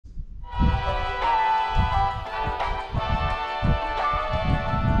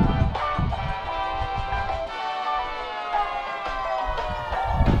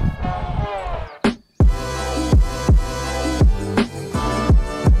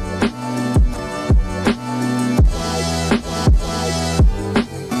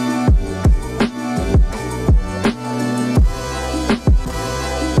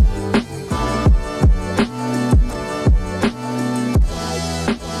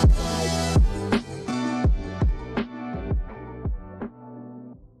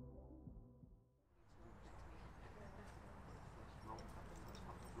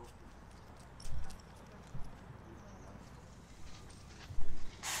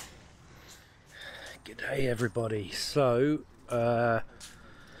Good day, everybody. So, don't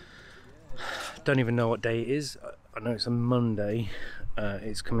even know what day it is. I know it's a Monday.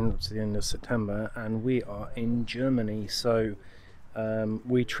 It's coming up to the end of September, and we are in Germany. So,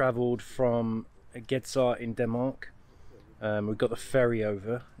 we travelled from Getzar in Denmark. We got the ferry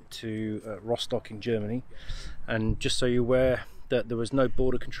over to Rostock in Germany, and just so you're aware that there was no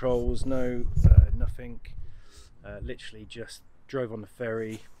border controls, no nothing. Literally just drove on the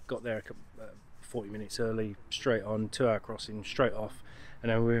ferry, got there 40 minutes early, straight on, 2-hour crossing, straight off, and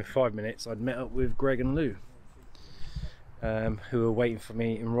then within 5 minutes I'd met up with Greg and Lou, who were waiting for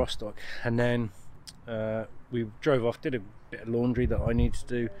me in Rostock. And then we drove off, did a bit of laundry that I needed to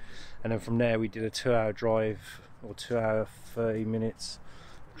do, and then from there we did a 2-hour drive, or 2-hour 30 minutes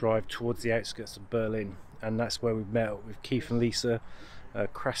drive towards the outskirts of Berlin, and that's where we met up with Keith and Lisa,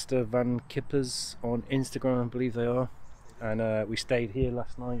 Krasta Van Kippers on Instagram, I believe they are, and we stayed here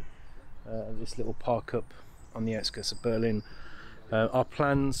last night at this little park up on the outskirts of Berlin. Our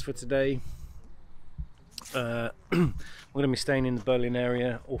plans for today, we're going to be staying in the Berlin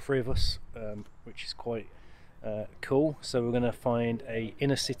area, all three of us, which is quite cool. So we're going to find a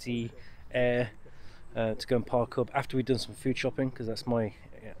inner city air to go and park up after we've done some food shopping, because that's my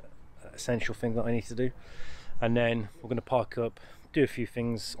essential thing that I need to do. And then we're going to park up, do a few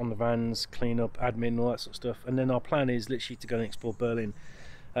things on the vans, clean up, admin, all that sort of stuff. And then our plan is literally to go and explore Berlin.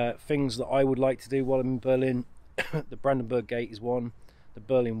 Things that I would like to do while I'm in Berlin, the Brandenburg Gate is one, the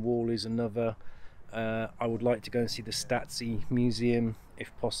Berlin Wall is another. I would like to go and see the Stasi Museum if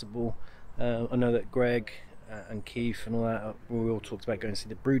possible. I know that Greg and Keith and all that, we all talked about going to see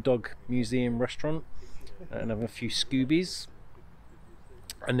the BrewDog Museum restaurant and have a few Scoobies.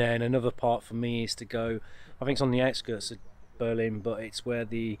 And then another part for me is to go, I think it's on the outskirts of Berlin, but it's where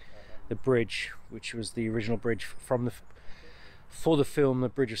the bridge, which was the original bridge for the film The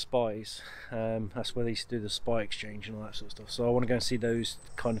Bridge of Spies, that's where they used to do the spy exchange and all that sort of stuff. So I want to go and see those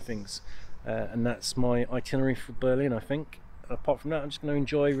kind of things, and that's my itinerary for Berlin, I think. Apart from that, I'm just going to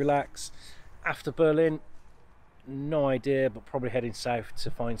enjoy, relax. After Berlin, no idea, but probably heading south to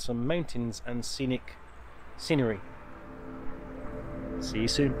find some mountains and scenic scenery. See you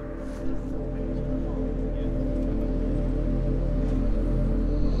soon.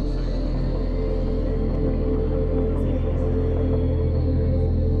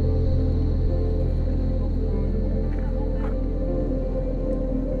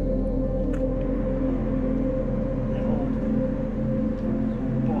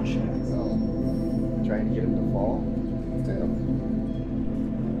 Trying to get him to fall.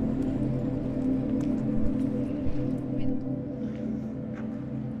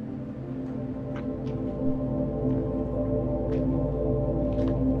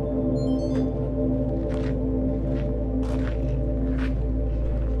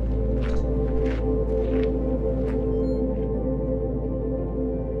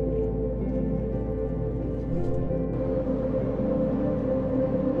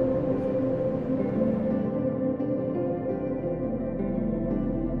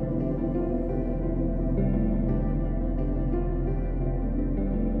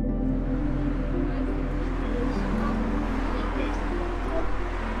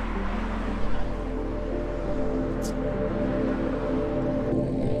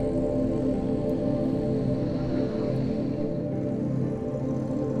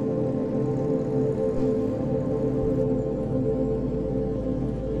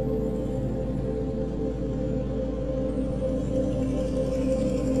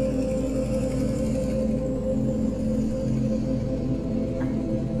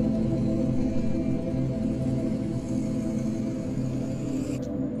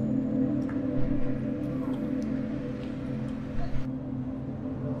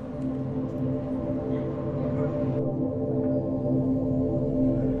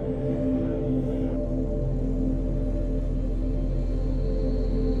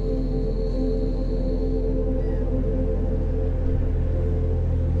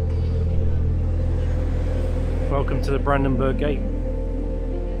 Welcome to the Brandenburg Gate.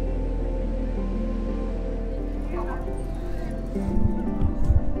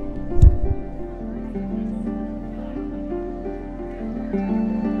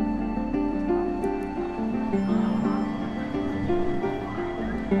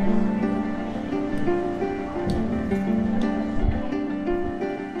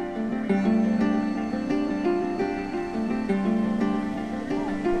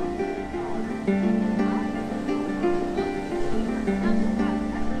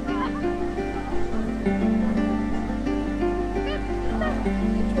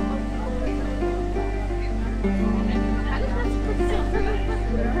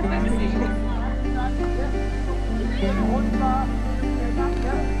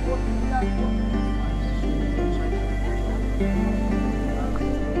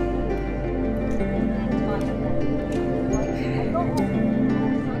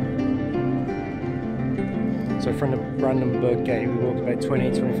 So from the Brandenburg Gate we walked about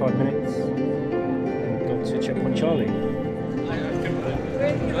 20-25 minutes and got to Checkpoint Charlie.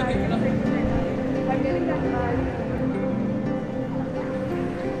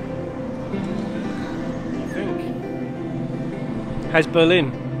 How's Berlin?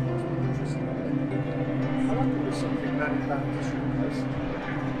 I wonder if there's something about this place.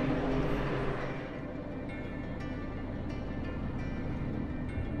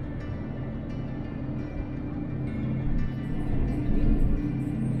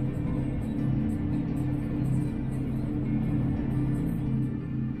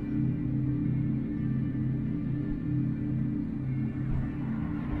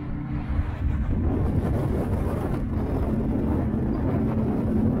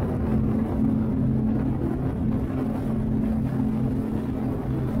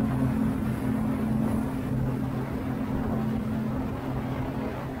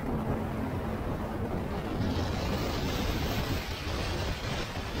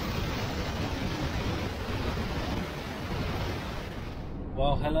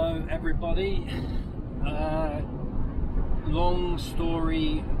 Well, hello everybody. Long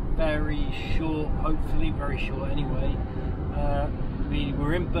story, very short, hopefully very short anyway. We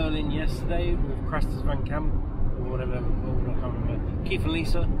were in Berlin yesterday with Krastas Van Camp, or whatever they were called, I can't remember. Keith and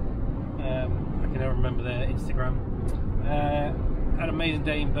Lisa, I can never remember their Instagram. Had an amazing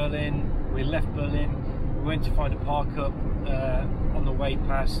day in Berlin. We left Berlin, we went to find a park up on the way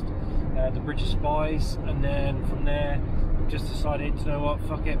past the Bridge of Spies, and then from there just decided, you know what,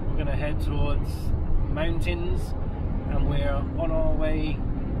 fuck it, we're gonna head towards mountains, and we're on our way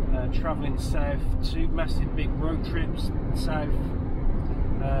traveling south, 2 massive big road trips south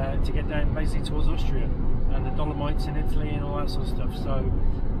to get down basically towards Austria and the Dolomites in Italy and all that sort of stuff. So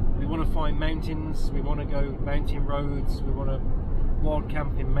we want to find mountains, we want to go mountain roads, we want to wild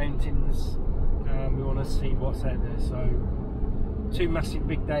camp in mountains, and we want to see what's out there. So 2 massive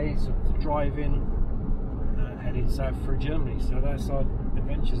big days of driving, heading south through Germany. So that's our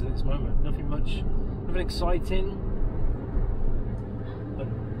adventures at this moment. Nothing exciting, but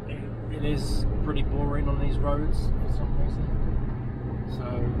it is pretty boring on these roads for some reason. So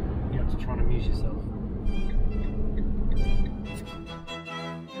you have to try and amuse yourself.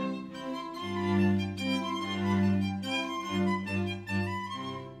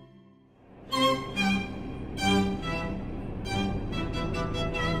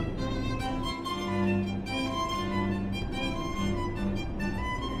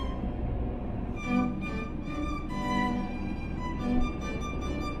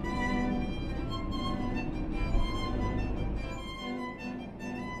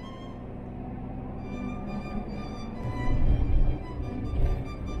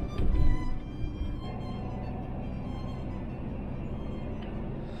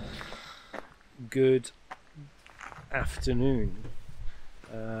 Good afternoon,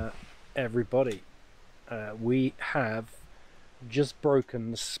 everybody. We have just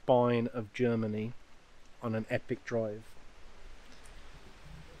broken the spine of Germany on an epic drive.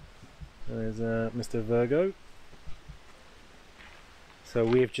 There's Mr. Virgo. So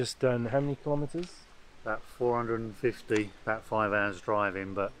we have just done how many kilometers? About 450, about 5 hours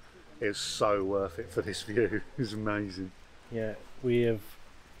driving, but it's so worth it for this view. It's amazing. Yeah, we have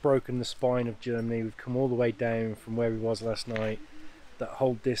broken the spine of Germany. We've come all the way down from where we was last night, that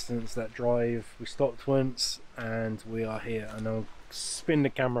whole distance, that drive. We stopped once and we are here, and I'll spin the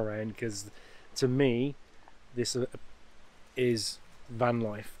camera around because to me this is van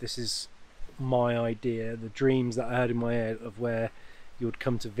life. This is my idea, the dreams that I had in my head of where you would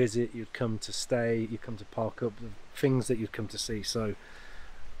come to visit, you'd come to stay, you'd come to park up, the things that you'd come to see. So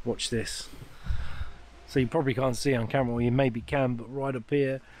watch this. So you probably can't see on camera, or you maybe can, but right up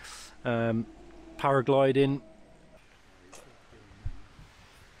here, paragliding.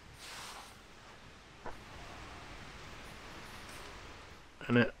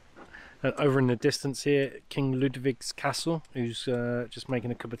 And over in the distance here, King Ludwig's castle, who's just making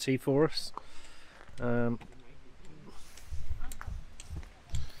a cup of tea for us.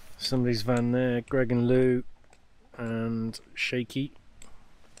 Somebody's van there, Greg and Lou, and Shaky.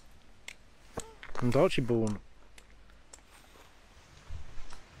 And Archibald.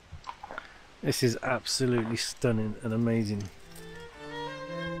 This is absolutely stunning and amazing.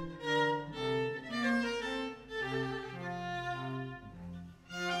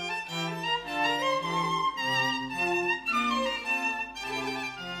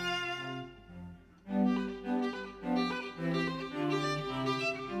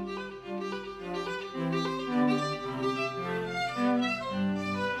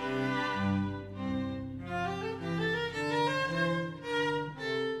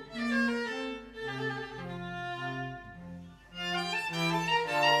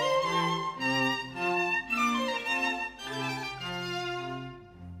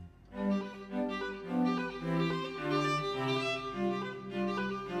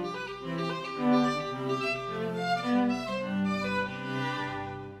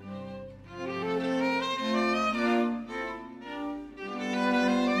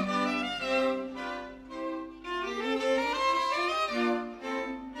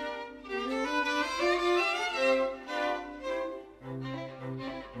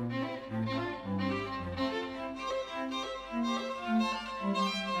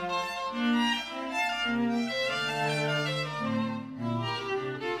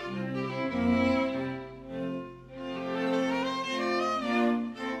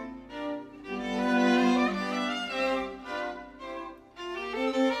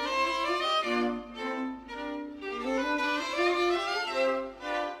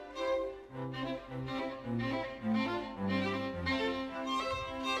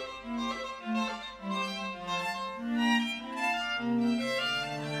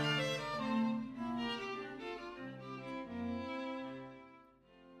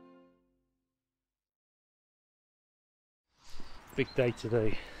 Big day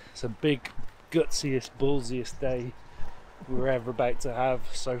today. It's a big, gutsiest, ballsiest day we were ever about to have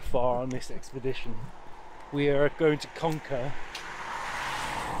so far on this expedition. We are going to conquer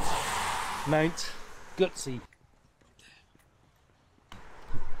Mount Gutsy.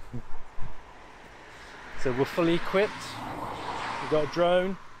 So we're fully equipped. We've got a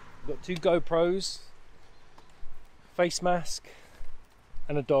drone, we've got 2 GoPros, face mask,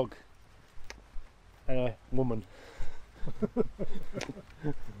 and a dog, and a woman.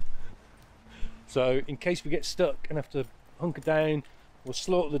 So in case we get stuck and have to hunker down, we'll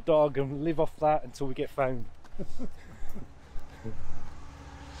slaughter the dog and live off that until we get found.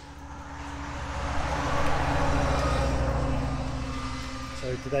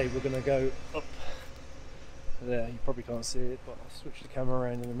 So today we're going to go up there. You probably can't see it, but I'll switch the camera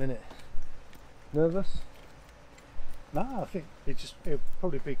around in a minute. Nervous? No, I think it'll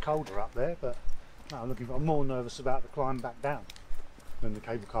probably be colder up there, but no, I'm more nervous about the climb back down than the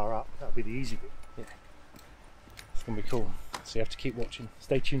cable car up. That'll be the easy bit. Yeah. It's going to be cool. So you have to keep watching.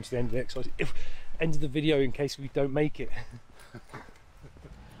 Stay tuned to the end of the exercise. End of the video in case we don't make it.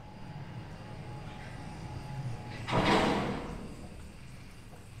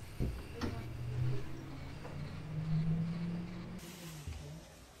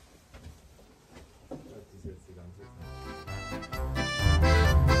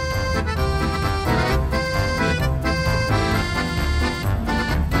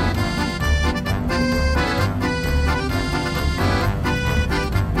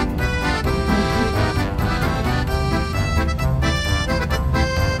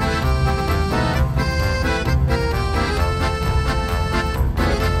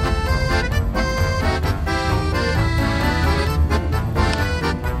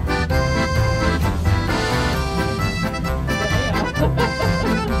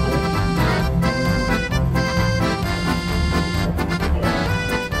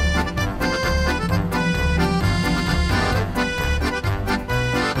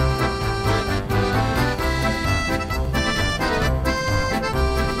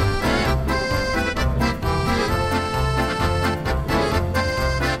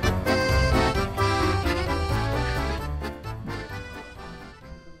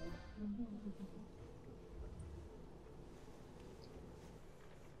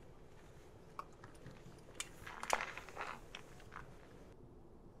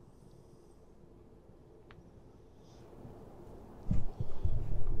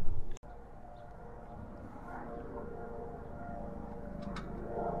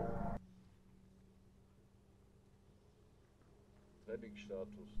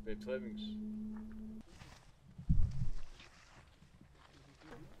 Trainingsstatus, der Trainings.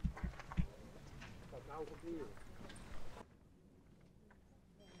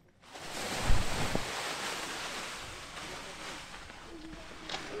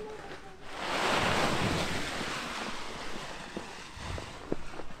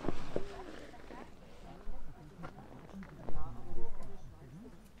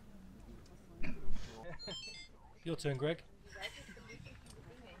 Your turn, Greg.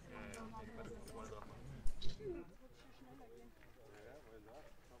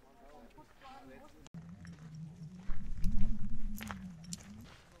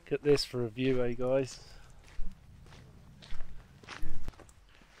 Get this for a view, eh guys?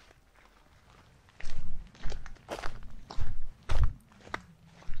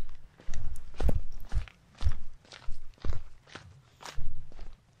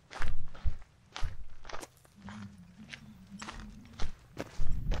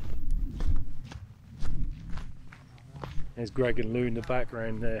 There's Greg and Lou in the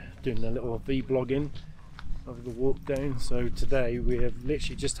background there doing a little vlogging of the walk down. So today we have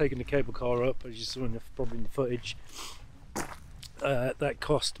literally just taken the cable car up, as you saw probably in the footage. That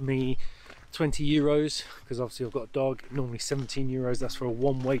cost me 20 euros because obviously I've got a dog. Normally 17 euros, that's for a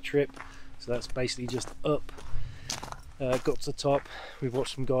one-way trip. So that's basically just up. Got to the top, we've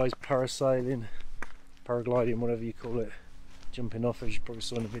watched some guys parasailing, paragliding, whatever you call it, jumping off, as you probably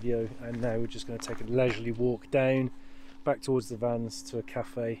saw in the video. And now we're just going to take a leisurely walk down back towards the vans to a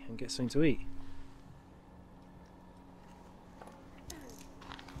cafe and get something to eat.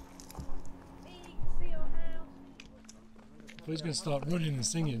 He's going to start running and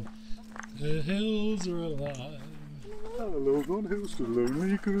singing. The hills are alive. Hello, on hills to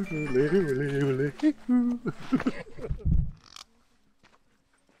lonely, good,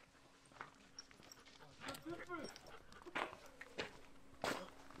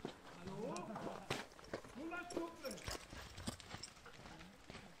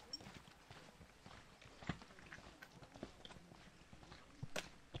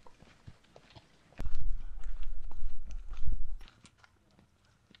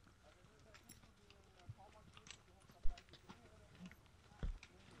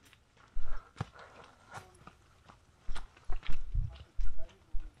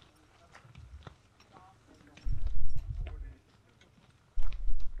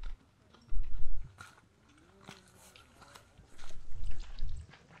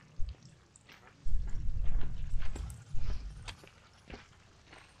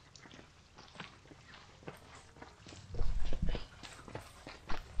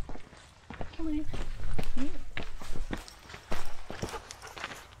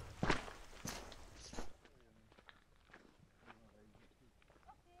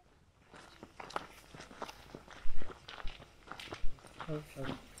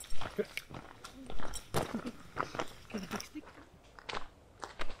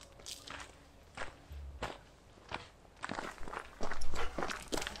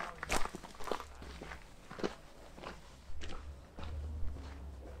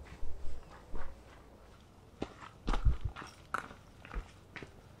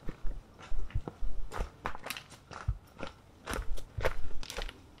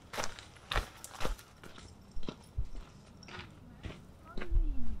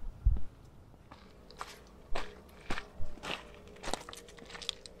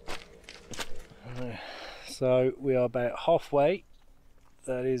 So we are about halfway.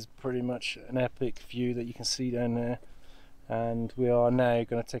 That is pretty much an epic view that you can see down there, and we are now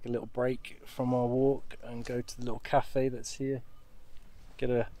going to take a little break from our walk and go to the little cafe that's here. Get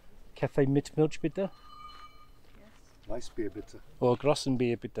a Kaffee mit Milch bitte. Weißbier bitte. Or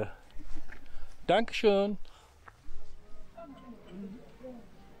Grossenbier bitte. Dankeschön.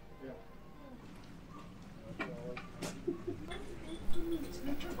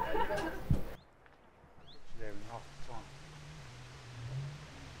 There in half the time.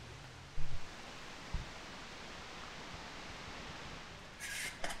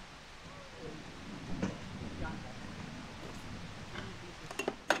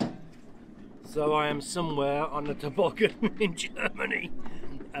 So I am somewhere on a toboggan in Germany,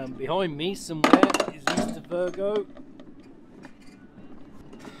 and behind me somewhere is Mr. Virgo.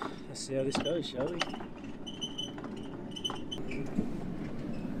 Let's see how this goes, shall we?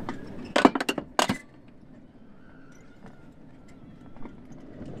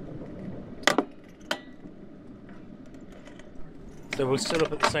 So we're still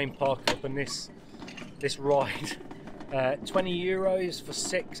up at the same park up, and this ride, 20 euros for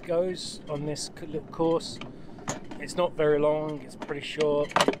 6 goes on this little course. It's not very long, it's pretty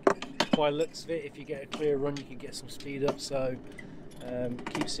short. By the looks of it, if you get a clear run you can get some speed up, so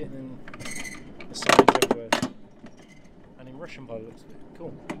keep sitting in the signs everywhere. And in Russian by the looks of it,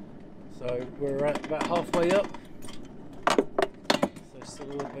 cool. So we're at about halfway up, so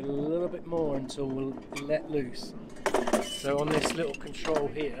still a little bit more until we'll let loose. So on this little control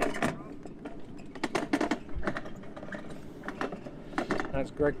here,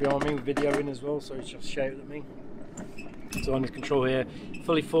 that's Greg behind me videoing as well, so he's just shouted at me. So on this control here,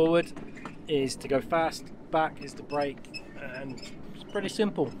 fully forward is to go fast, back is to brake, and it's pretty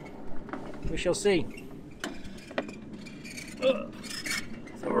simple. We shall see. So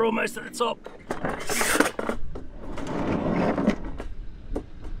we're almost at the top.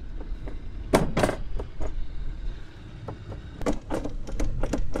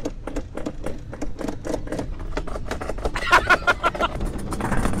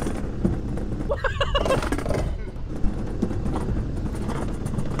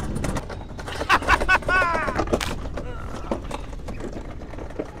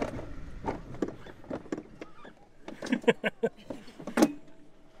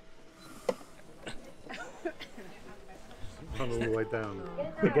 Run all the way down.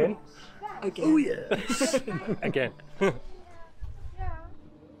 Again? Again. Oh yes! Again.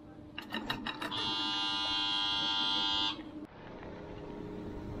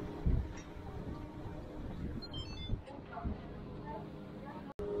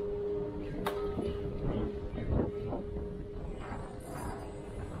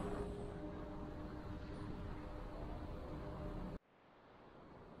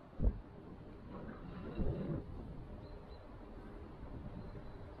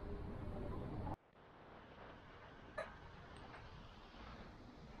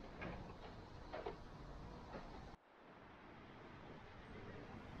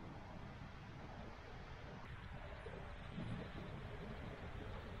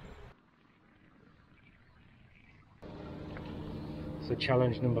 So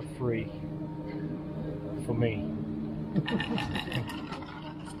challenge number 3 for me. Stay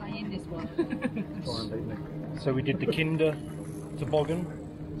in this one. Try and beat me. So we did the Kinder toboggan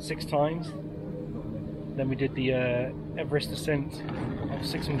 6 times. Then we did the Everest ascent of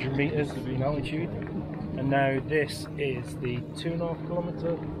 600 meters in altitude. And now this is the 2.5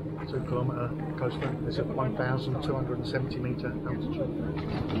 kilometer. 2 kilometre coaster. It's at 1,270 metre altitude.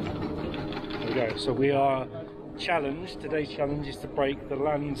 There we go. So we are challenged. Today's challenge is to break the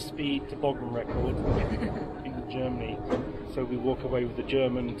land speed toboggan record in Germany. So we walk away with the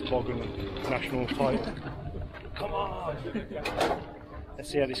German toboggan national title. Come on! Let's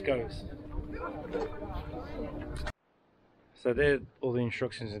see how this goes. So they're all the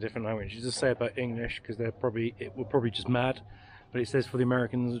instructions in different languages. It does say about English because we're probably just mad. But it says for the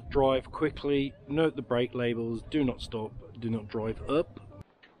Americans, drive quickly, note the brake labels, do not stop, do not drive up.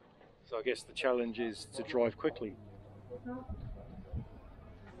 So I guess the challenge is to drive quickly.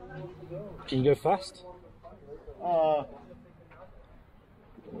 Can you go fast?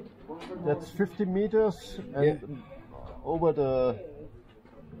 That's 50 meters, and over the...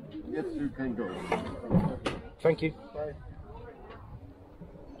 Yes, you can go. Thank you. Bye.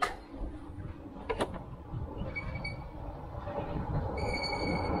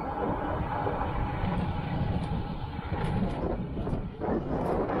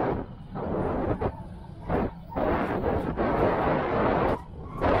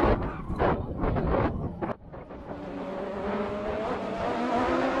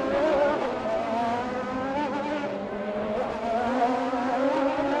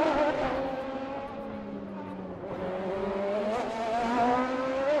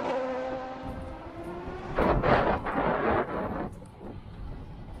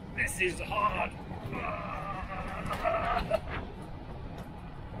 This is hard.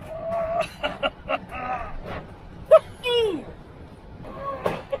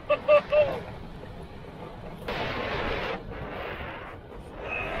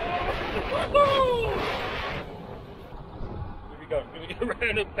 Here we go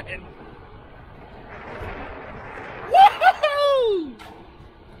round a bend. Woohoo!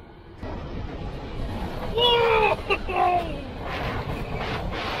 Whoa!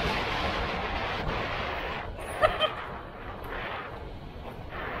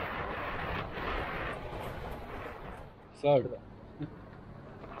 So,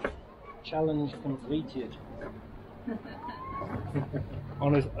 challenge completed.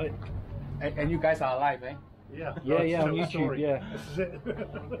 Honest, And you guys are alive, eh? Yeah. yeah, on YouTube, Story. yeah. This is it.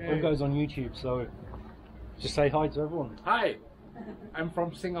 All goes on YouTube, so just say hi to everyone. Hi, I'm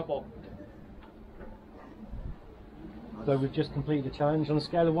from Singapore. So we've just completed the challenge on a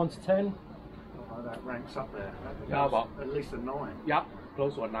scale of 1 to 10. Oh, that ranks up there. Yeah, but At least a 9. yeah,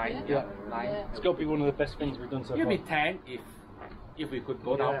 close to a 9. Yeah, 9. It's got to be one of the best things we've done so Give far. me 10 if we could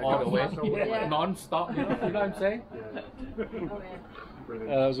go down Yeah, all the way, Yeah. non-stop. You know what I'm saying? Brilliant.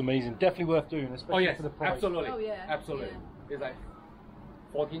 That was amazing. Definitely worth doing, especially Oh yes, for the price. absolutely. Oh, yeah. Absolutely. Yeah. It's like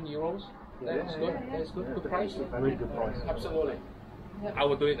 14 euros. That's good. That's good. Good price. Really good price. Absolutely. I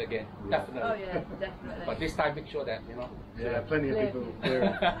will do it again. Definitely. Oh yeah, definitely. But this time, make sure that Yeah, plenty of people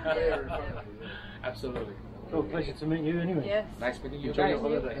there. Absolutely. Oh, pleasure to meet you anyway. Yes. Nice meeting you Enjoy guys. your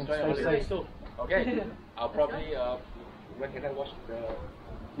holiday. Enjoy your Stay holiday safe. too. Okay. I'll probably when can I watch the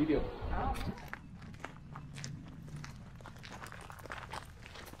video? Oh.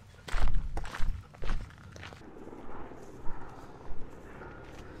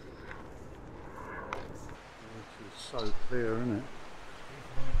 It's so clear, isn't it?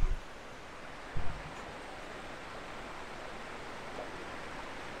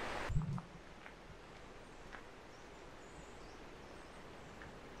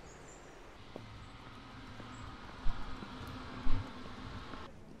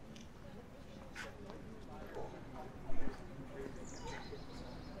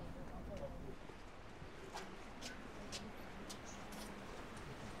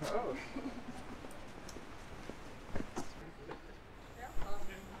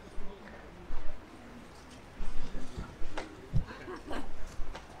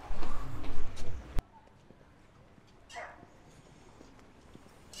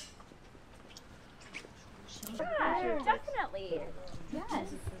 Definitely. Yes.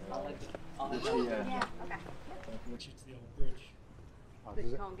 Which is the old bridge. Oh, But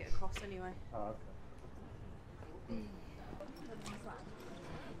is you it? can't get across anyway. Oh, okay.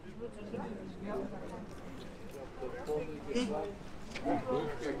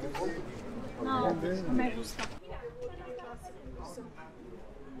 No, maybe we'll stop.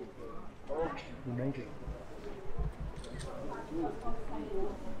 We made it.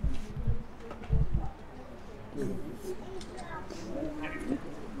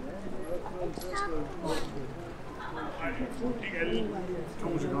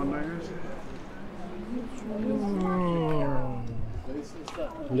 Tom's gone now.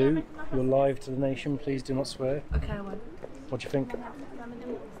 Lou, you're live to the nation. Please do not swear. Okay, I won't. What do you think?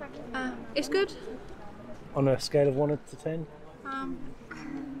 It's good. On a scale of 1 to 10?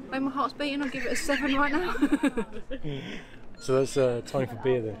 When my heart's beating, I'll give it a 7 right now. So that's time for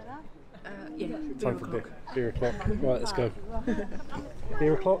beer then. Yeah. Time for beer. Beer o'clock. Right, let's go.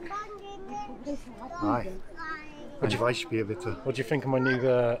 Beer o'clock. Aye. Which advice be a bit What do you think of my new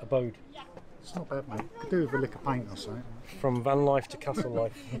abode? It's not bad, mate. Could do with a lick of paint or something. From van life to castle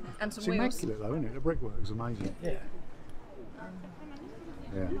life. And some It's wheels. immaculate though, isn't it? The brickwork is amazing. Yeah.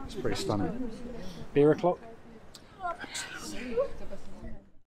 Yeah, it's pretty stunning. Beer o'clock.